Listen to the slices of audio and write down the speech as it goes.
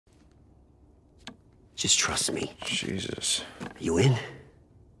Just trust me. Jesus. You in?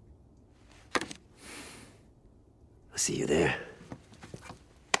 I'll see you there.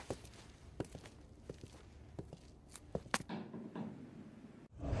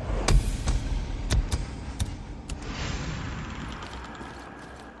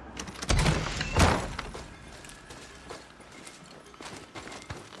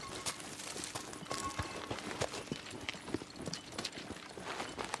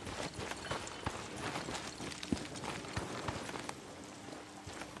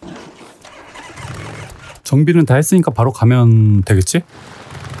 정비는 다 했으니까 바로 가면 되겠지?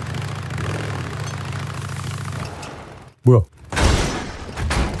 뭐야?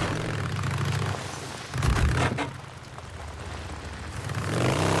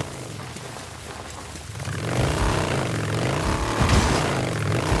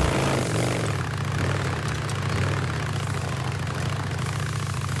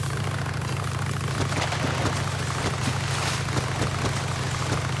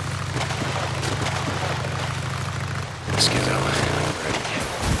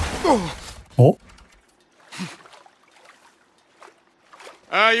 어?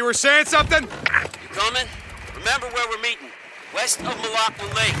 You were saying something? You coming? Remember where we're meeting. West of Malacca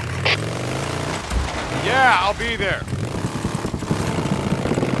Lake. Yeah, I'll be there.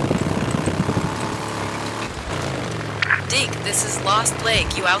 Deke, this is Lost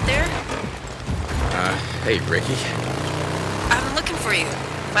Lake. You out there? Hey, Ricky. I've been looking for you.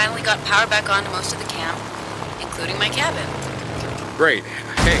 Finally got power back on to most of the camp, including my cabin. Great.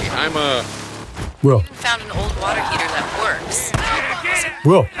 Hey, I'm, 뭐야? Even found an old water heater that works.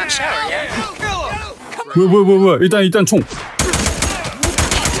 뭐야? Hot shower, yeah? 뭐야? 일단 총.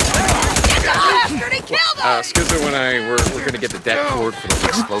 Skizzo and I, we're gonna get the deck cord for the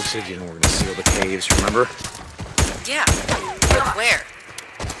explosive, you know, we're gonna seal the caves, remember? Yeah. But where?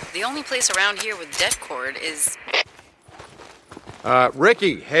 The only place around here with det cord is...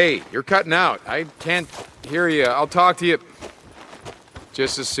 Ricky, hey, you're cutting out. I can't hear you. I'll talk to you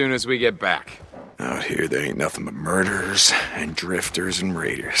just as soon as we get back. Out here, there ain't nothing but murderers and drifters and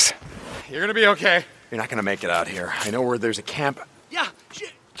raiders. You're gonna be okay. You're not gonna make it out here. I know where there's a camp. Yeah,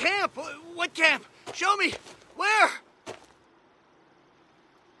 camp? What camp? Show me. Where?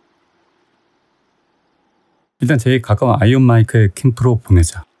 일단 제일 가까운 아이언 마이크의 캠프로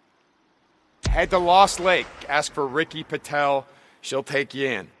보내자. Head to Lost Lake. Ask for Ricky Patel. She'll take you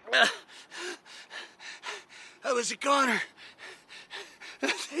in. I was a goner.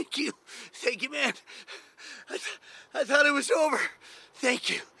 Thank you, man. I thought it was over. Thank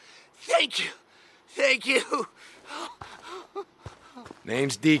you.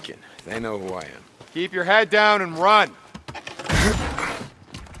 Name's Deacon. They know who I am. Keep your head down and run.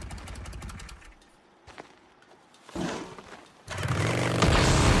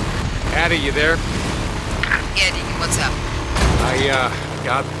 Addie, you there? Yeah, Deacon, what's up? I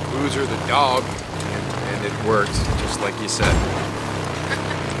got Boozer the dog, and it worked, just like you said.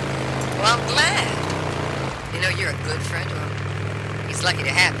 Well, I'm glad. You know, you're a good friend of him. He's lucky to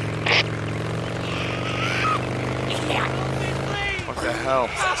have you. What the hell?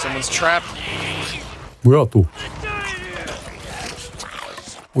 Someone's trapped? 뭐야 또?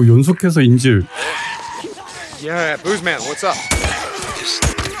 연속해서 인질. Yeah, Booze Man, what's up?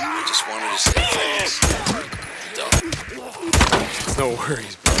 Just wanted to say thanks. No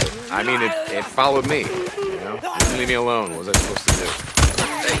worries, brother. I mean, it followed me. You know, it didn't leave me alone. What was I supposed to do?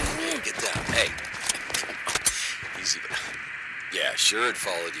 Hey, get down. Hey. Easy. Yeah, sure it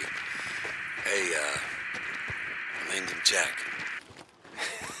followed you. Hey, I named him Jack.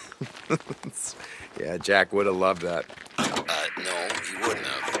 Yeah, Jack would have loved that. No, he wouldn't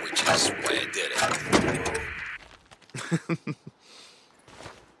have, which is why I did it.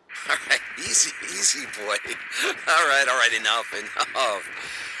 All right, easy, boy. All right, enough.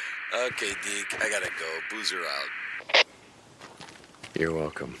 Okay, Deke, I gotta go. Boozer out. You're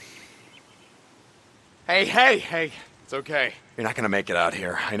welcome. Hey, it's okay. You're not gonna make it out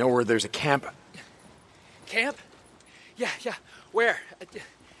here. I know where there's a camp. Camp? Yeah. Where?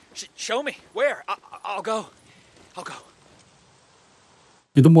 Show me. Where? I'll go.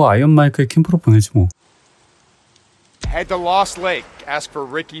 얘도 뭐 아이언 마이크의 캠프로 보내지 뭐. Head to Lost Lake. Ask for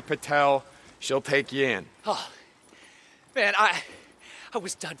Ricky Patel. She'll take you in. Oh, man, I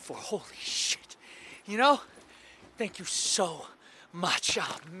was done for. Holy shit. You know? Thank you so much.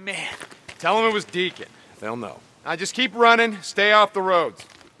 Oh, man. Tell them it was Deacon. They'll know. Now just keep running. Stay off the roads.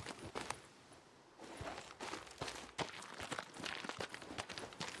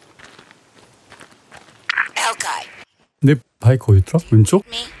 Alkai. 내 바이크 어딨더라? 왼쪽?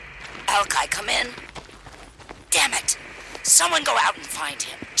 Me? Alkai, come in. Damn it. Someone go out and find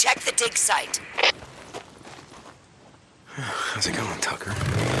him. Check the dig site. How's it going, Tucker?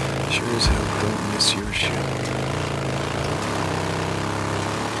 Sure as hell don't miss your shit.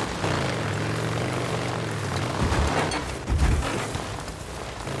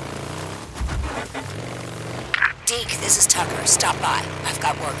 Deke, this is Tucker. Stop by. I've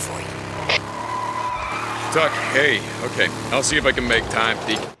got work for you. Tuck, hey, okay. I'll see if I can make time,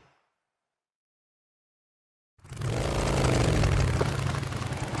 Deke.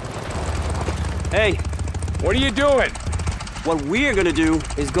 Hey, What are you doing? what we're gonna do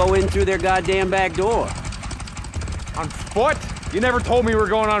is go in through their goddamn back door. On foot? You never told me we were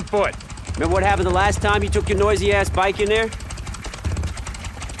going on foot. Remember what happened the last time you took your noisy-ass bike in there?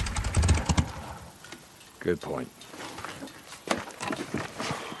 Good point.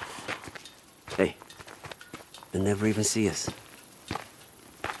 Hey, they'll never even see us.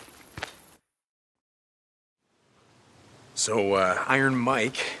 So, Iron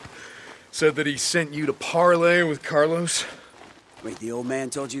Mike said that he sent you to parlay with Carlos? Wait, the old man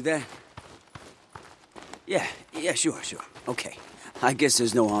told you that? Yeah, sure. Okay. I guess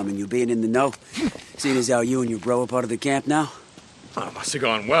there's no harm in you being in the know, seeing as how you and your bro are part of the camp now. Oh, must have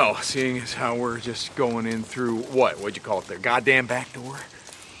gone well, seeing as how we're just going in through what? What'd you call it? Their goddamn back door?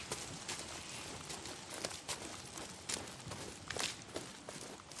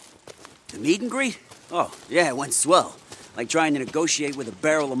 The meet and greet? Oh, yeah, it went swell. Like trying to negotiate with a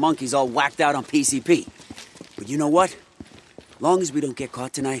barrel of monkeys all whacked out on PCP. But you know what? Long as we don't get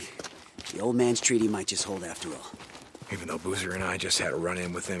caught tonight, the old man's treaty might just hold after all. Even though Boozer and I just had a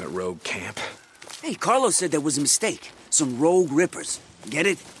run-in with them at Rogue Camp. Hey, Carlos said there was a mistake. Some rogue rippers. Get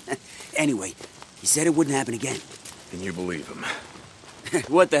it? Anyway, he said it wouldn't happen again. And you believe him?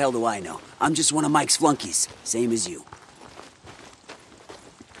 What the hell do I know? I'm just one of Mike's flunkies, same as you.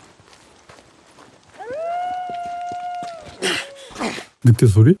 늑대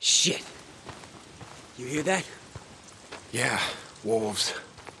소리? Shit. You hear that? Yeah, wolves.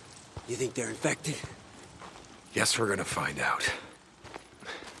 You think they're infected? Guess we're gonna find out.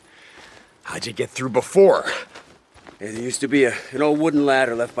 How'd you get through before? Yeah, there used to be an old wooden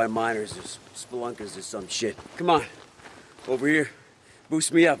ladder left by miners or spelunkers or some shit. Come on. Over here.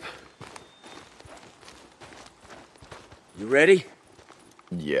 Boost me up. You ready?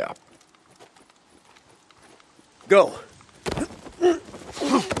 Yeah. Go.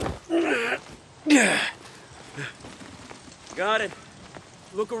 Got it.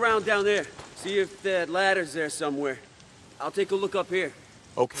 Look around down there. See if that ladder's there somewhere. I'll take a look up here.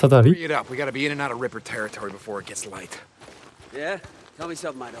 Okay, 사다리? hurry it up. We gotta be in and out of Ripper territory before it gets light. Yeah? Tell me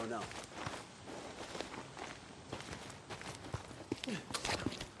something I don't know.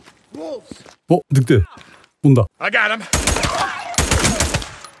 Wolves! 늑대. 온다. I got him.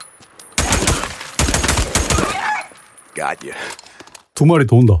 Got you. 두 마리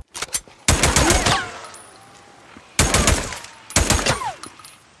더 온다.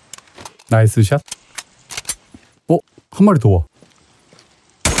 나이스 샷. 한 마리 더 와.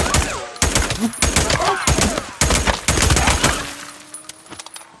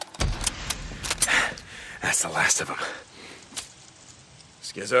 That's the last of them.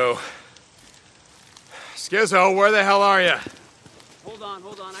 Skizzo, where the hell are you? Hold on.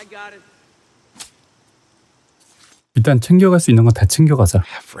 I got it. 일단 챙겨갈 수 있는 건 다 챙겨가자.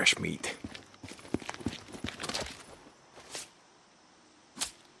 Fresh meat.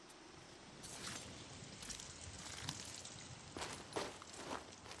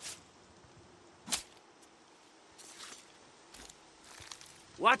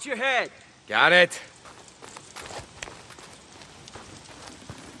 Watch your head. Got it.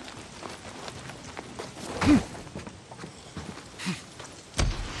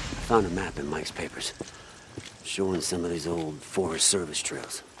 Found a map in Mike's papers, showing some of these old Forest Service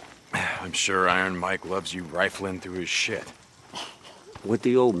trails. I'm sure Iron Mike loves you rifling through his shit. What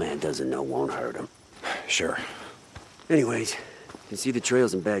the old man doesn't know won't hurt him. Sure. Anyways, you can see the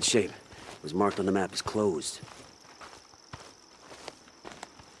trail's in bad shape. It was marked on the map as closed.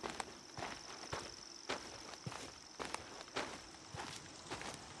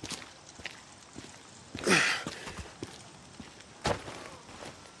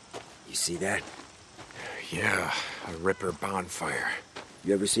 You see that? Yeah, a Ripper bonfire.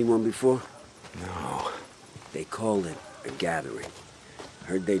 You ever seen one before? No. They called it a gathering.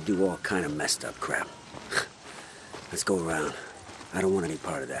 Heard they do all kind of messed up crap. Let's go around. I don't want any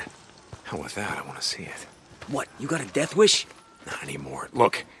part of that. Hell with that, I want to see it. What, you got a death wish? Not anymore.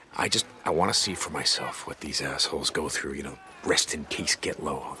 Look, I want to see for myself what these assholes go through, you know, rest in peace, get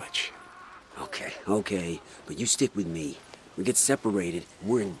low, all that shit. Okay, but you stick with me. We get separated,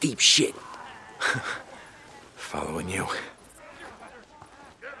 we're in deep shit. Following you.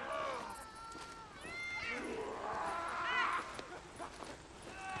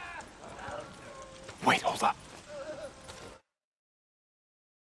 Wait, hold up.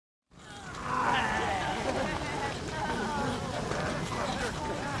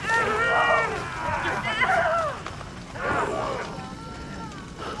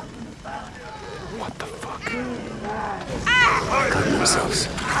 What the fuck? Cutting themselves.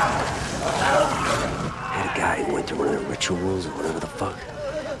 Had a guy who went to one of the rituals or whatever the fuck.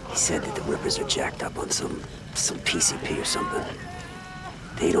 He said that the Rippers are jacked up on some PCP or something.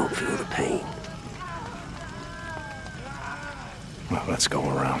 They don't feel the pain. Well, let's go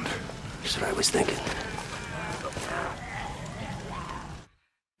around. That's what I was thinking.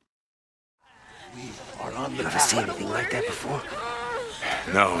 You ever seen anything like that before?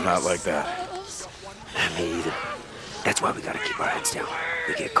 No, not like that. Me either. That's why we gotta keep our heads down.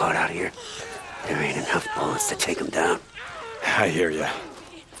 We get caught out here, there ain't enough bullets to take them down. I hear ya.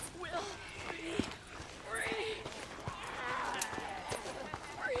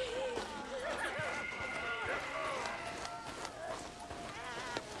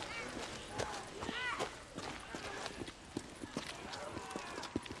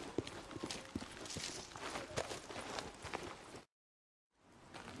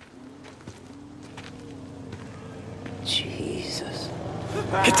 Jesus.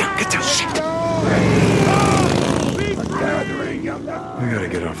 Get down, shit! We gotta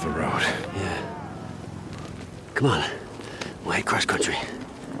get off the road. Yeah. Come on. We'll head cross country.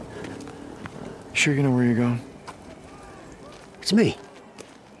 Sure you know where you're going? It's me.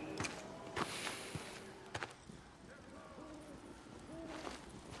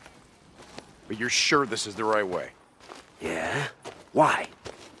 But you're sure this is the right way? Yeah? Why?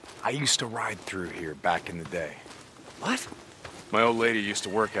 I used to ride through here back in the day. What? My old lady used to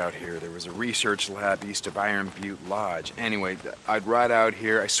work out here. There was a research lab east of Iron Butte Lodge. Anyway, I'd ride out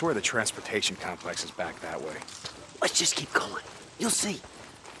here. I swear the transportation complex is back that way. Let's just keep going. You'll see.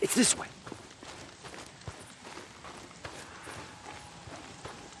 It's this way.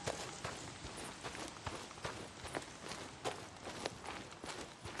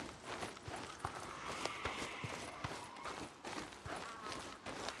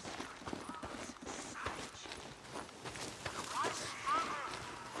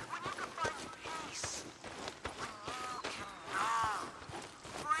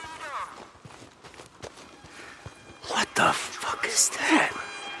 What the fuck is that?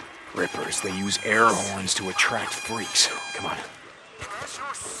 Rippers, they use air horns to attract freaks. Come on.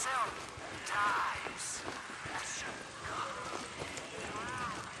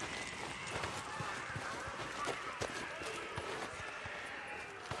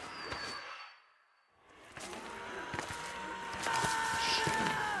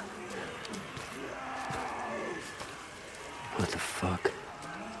 What the fuck?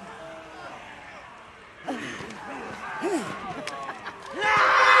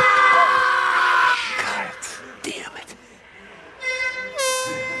 God damn it.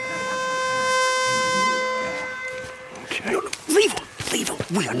 Okay. No, leave him! Leave him!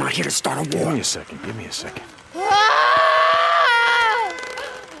 We are not here to start a Give war. me a second.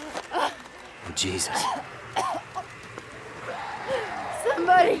 Oh, Jesus.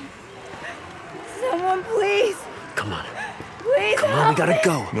 Somebody! Someone, please! Come on. Please Come on, help we gotta me.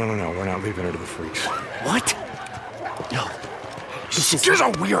 go. No, we're not leaving her to the freaks. What? No. This is...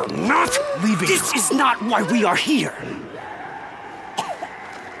 We are not leaving This is not why we are here.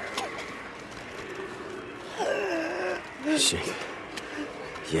 Shit.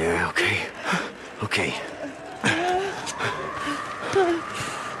 Yeah, okay. Okay.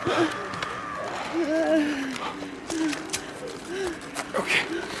 Okay.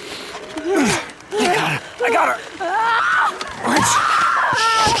 I got her.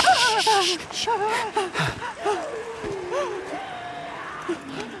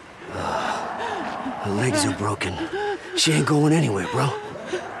 Her legs are broken. She ain't going anywhere, bro.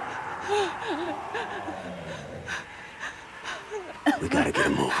 We gotta get a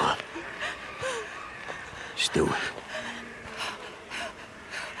move on. Just do it.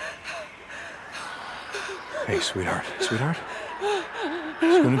 Hey, sweetheart. It's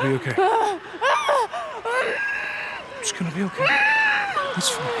gonna be okay. It's gonna be okay. It's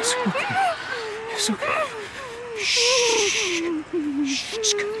fine. It's okay. It's okay. Shh.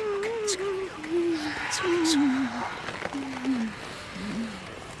 It's gonna be okay. It's gonna be okay. It's okay. It's okay.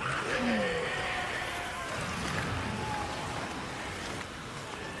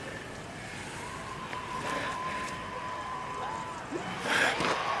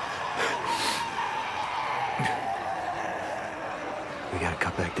 We gotta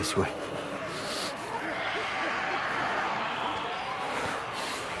cut back this way.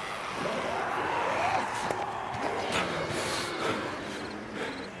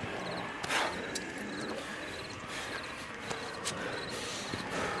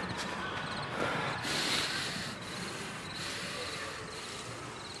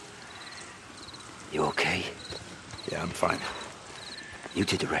 You okay? Yeah, I'm fine. You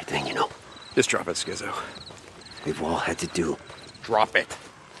did the right thing, you know. Just drop it, Skizzo. We've all had to do. Drop it.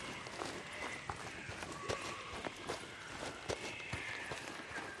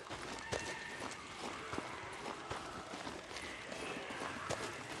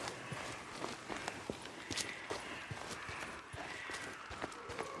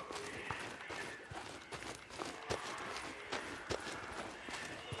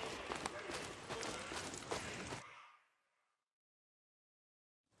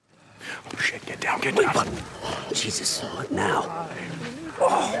 Oh, shit, get down, get down. Jesus, what now?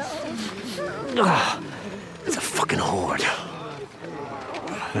 It's a fucking horde.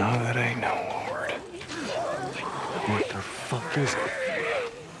 No, that ain't no horde. What the fuck is it?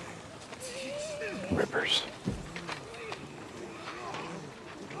 Rippers.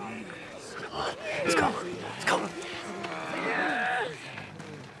 Come on, let's go. Let's go.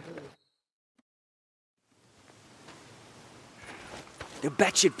 They're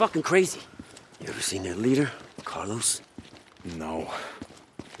batshit fucking crazy. You ever seen their leader, Carlos? No.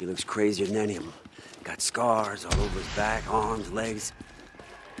 He looks crazier than any of them. Got scars all over his back, arms, legs.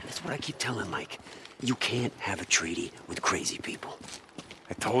 And that's what I keep telling Mike. You can't have a treaty with crazy people.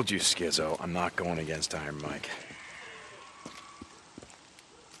 I told you, Skizzo, I'm not going against Iron Mike.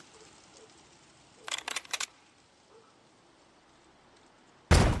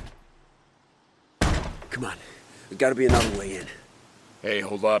 Come on. There's gotta be another way in. Hey,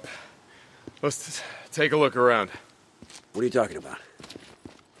 hold up. Let's take a look around. What are you talking about?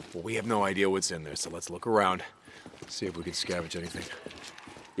 Well, we have no idea what's in there, so let's look around. See if we can scavenge anything.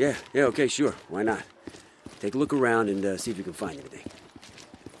 Yeah, okay, sure. Why not? Take a look around and see if you can find anything.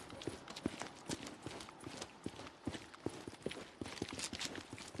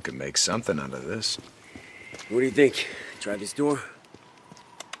 Could make something out of this. What do you think? Try this door?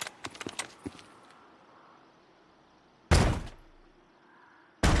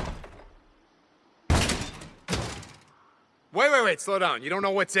 Wait, slow down. You don't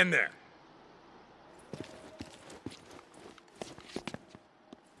know what's in there.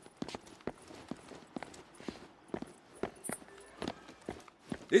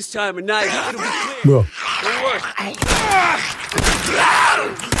 This time of night, it'll be clear. 뭐야? Don't worry.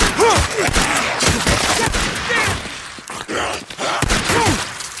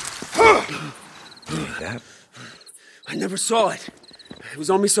 That? I never saw it. It was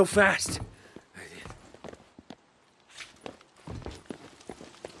on me so fast.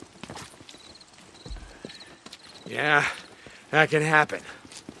 Yeah, that can happen.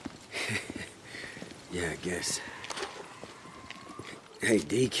 Yeah, I guess. Hey,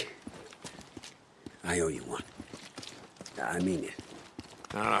 Deke. I owe you one. I mean it.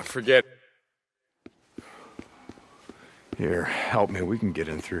 No, forget. Here, help me. We can get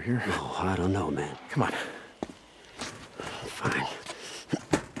in through here. Oh, I don't know, man. Come on. Fine.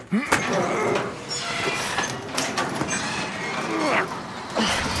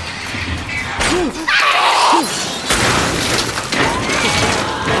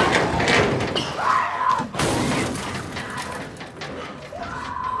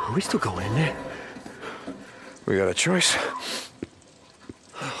 Are we still going in there? We got a choice.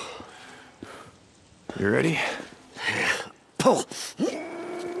 You ready? Pull!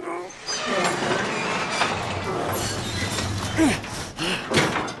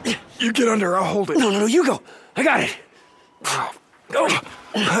 You get under, I'll hold it. No, you go. I got it. Go. Go.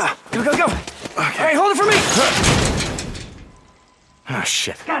 Okay. All right, hold it for me. Oh,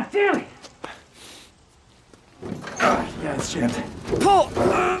 shit. God damn it. Yeah, it's jammed. Pull.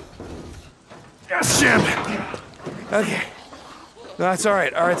 It's jammed. Okay. No, that's all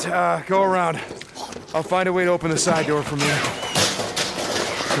right. All right, go around. I'll find a way to open the side door from here.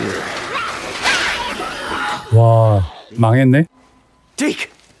 Here. 와, 망했네. Deke.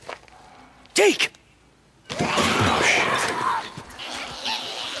 Deke. Oh, shit.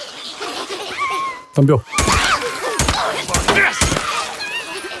 덤벼.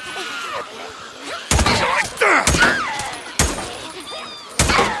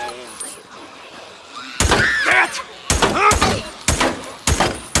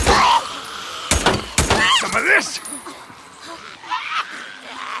 Some of this.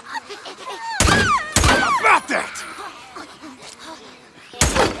 How about that?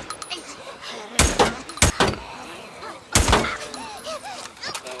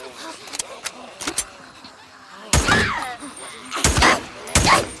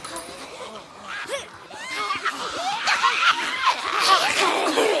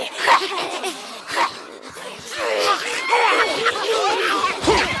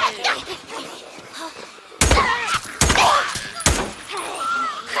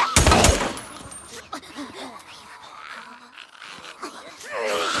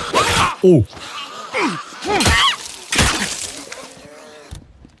 오!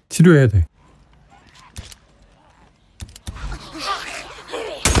 치료해야 돼.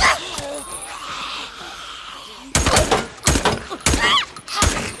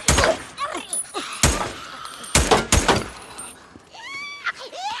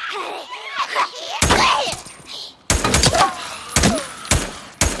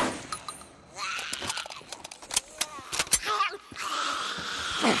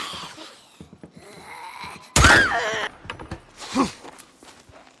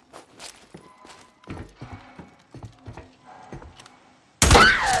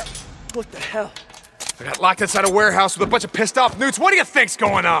 What the hell? I got locked inside a warehouse with a bunch of pissed off newts. What do you think's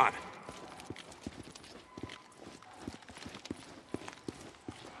going on?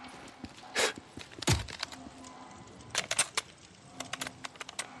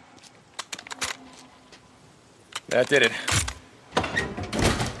 That did it.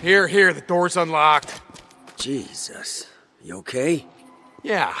 Here, the door's unlocked. Jesus. You okay?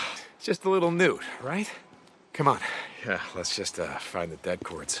 Yeah, just a little newt, right? Come on. Yeah, let's just find the dead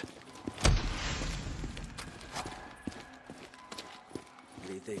cords. What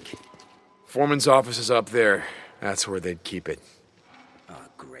do you think? Foreman's office is up there. That's where they'd keep it. Oh,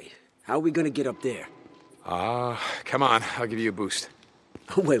 great. How are we gonna get up there? Come on, I'll give you a boost.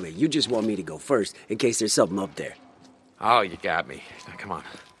 Wait, you just want me to go first in case there's something up there. Oh, you got me. Now, come on.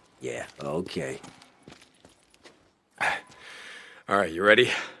 Yeah, okay. All right, you ready?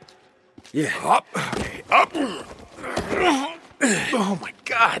 Yeah. Up. Okay, up. Oh, my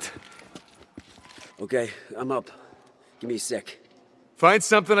God. Okay, I'm up. Give me a sec. Find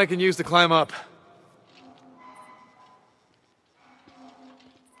something I can use to climb up.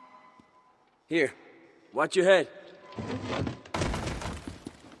 Here, watch your head.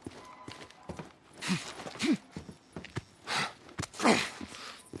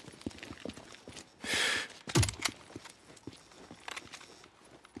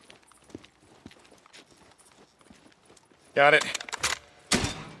 Got it.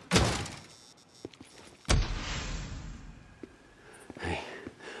 Hey,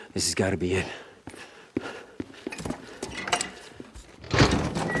 this has got to be it.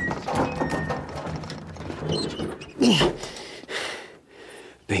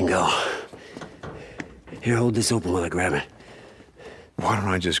 Bingo. Here, hold this open while I grab it. Why don't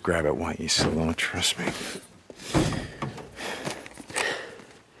I just grab it? Why, you still don't trust me?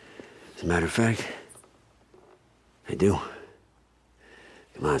 As a matter of fact, I do.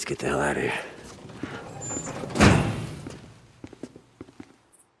 Come on, let's get the hell out of here.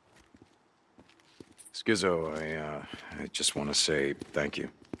 Skizzo, I just want to say thank you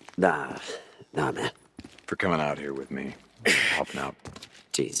Nah, man. for coming out here with me, helping out.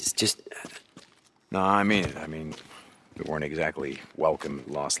 Jesus, just... No, I mean it. I mean, we weren't exactly welcome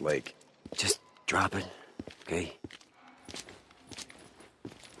at Lost Lake. just drop it, okay?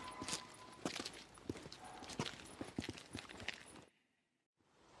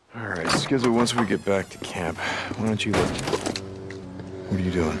 All right, Skizzo, once we get back to camp, why don't you look? What are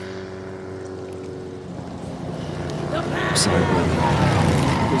you doing? I'm sorry, brother.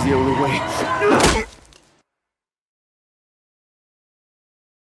 It was the only way.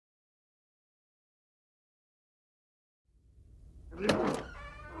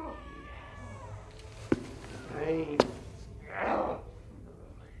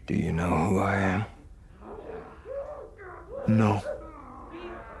 Do you know who I am? No.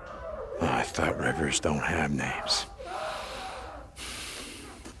 Oh, I thought rivers don't have names.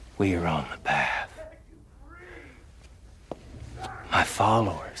 We are on the path. My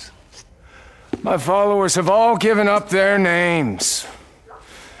followers. My followers have all given up their names.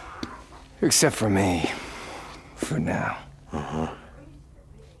 Except for me. For now.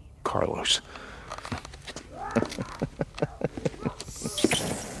 Carlos.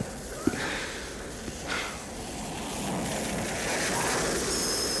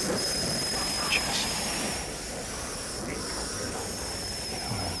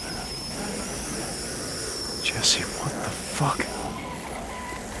 Jesse, what the fuck?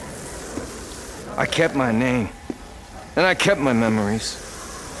 I kept my name. And I kept my memories.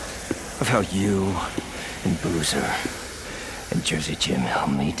 Of how you and Boozer and Jersey Jim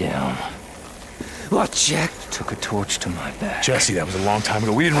held me down. While Jack took a torch to my back. Jesse, that was a long time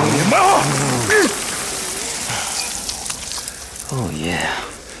ago. We didn't really... Oh, yeah.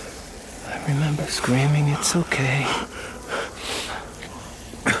 I remember screaming, it's okay.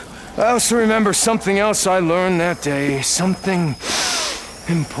 I also remember something else I learned that day. Something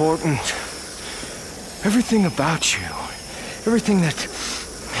important. Everything about you. Everything that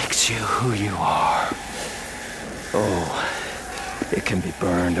makes you who you are. Oh, it can be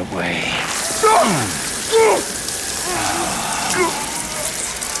burned away.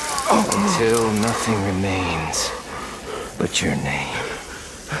 Until nothing remains but your name.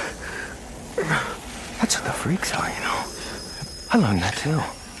 That's what the freaks are, you know. I learned that too.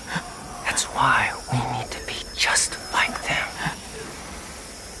 That's why we need to be just like them.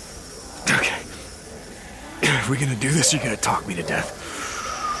 Okay. If we're gonna do this, you're gonna talk me to death.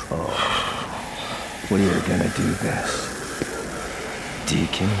 We are gonna do this.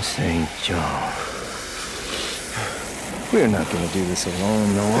 Deacon St. John. We're not gonna do this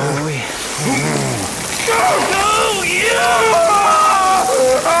alone, though, are we? No, you!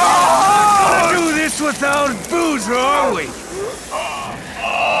 Gonna do this without Boozer, are we?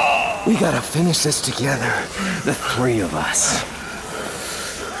 We gotta finish this together. The three of us.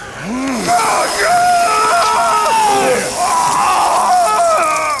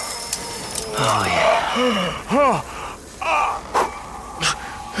 Oh, yeah.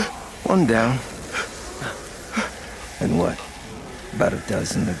 One down. And what? About a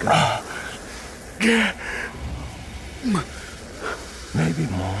dozen to go. Maybe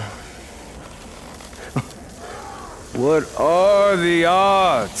more. What are the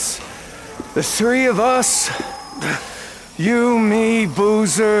odds? The three of us, you, me,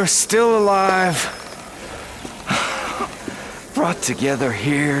 Boozer, still alive, Brought together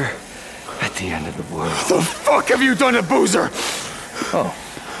here at the end of the world. What the fuck have you done to Boozer? Oh.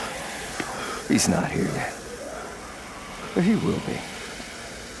 He's not here yet. But he will be.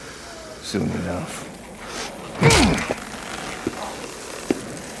 Soon enough.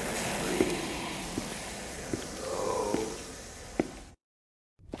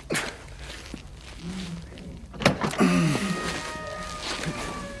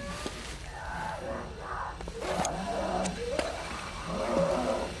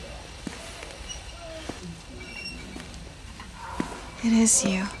 It is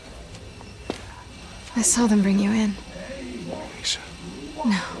you. I saw them bring you in. Lisa.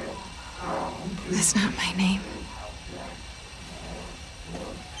 No. That's not my name.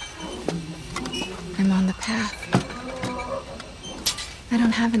 I'm on the path. I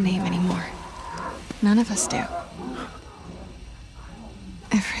don't have a name anymore. None of us do.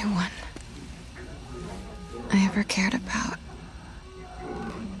 Everyone I ever cared about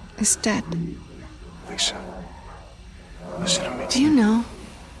is dead. Lisa. Listen to me. Do you know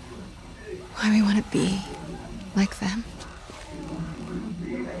why we want to be like them?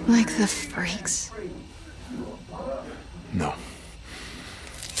 Like the freaks? No.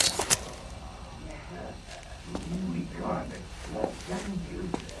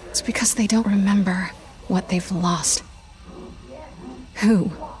 It's because they don't remember what they've lost.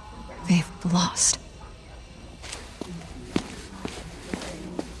 Who they've lost.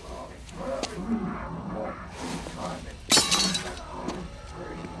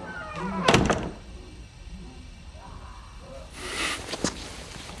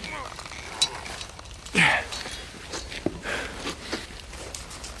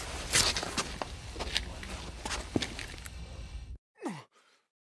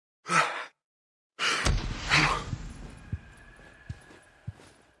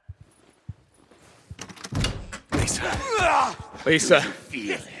 Lisa.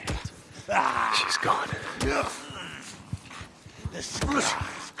 Feel it. She's gone. The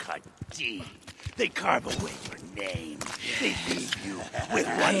scars cut deep. They carve away your name. They leave you with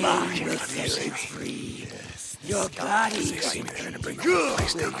one mark. Free. Your body. They see me, they're gonna bring the whole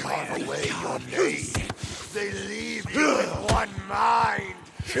place down on my head. Away your name. They leave you with one mind.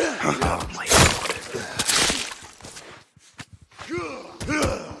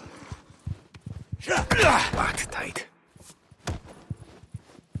 Locked tight.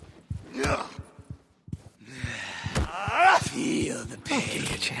 Feel the pain. Give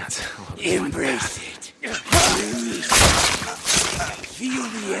me a chance. Embrace it. Feel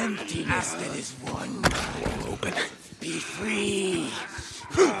the emptiness that is one. Open. Be free.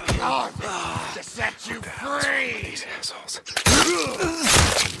 God, to set you free. These assholes.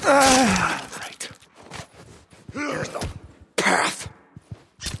 Right. Here's the path.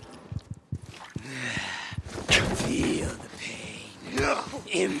 Feel the pain.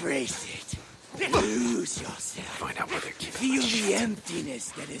 Embrace it. Lose yourself. Find out where they're keeping Feel my the shit. emptiness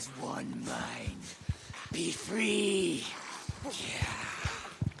that is one mind. Be free. Yeah.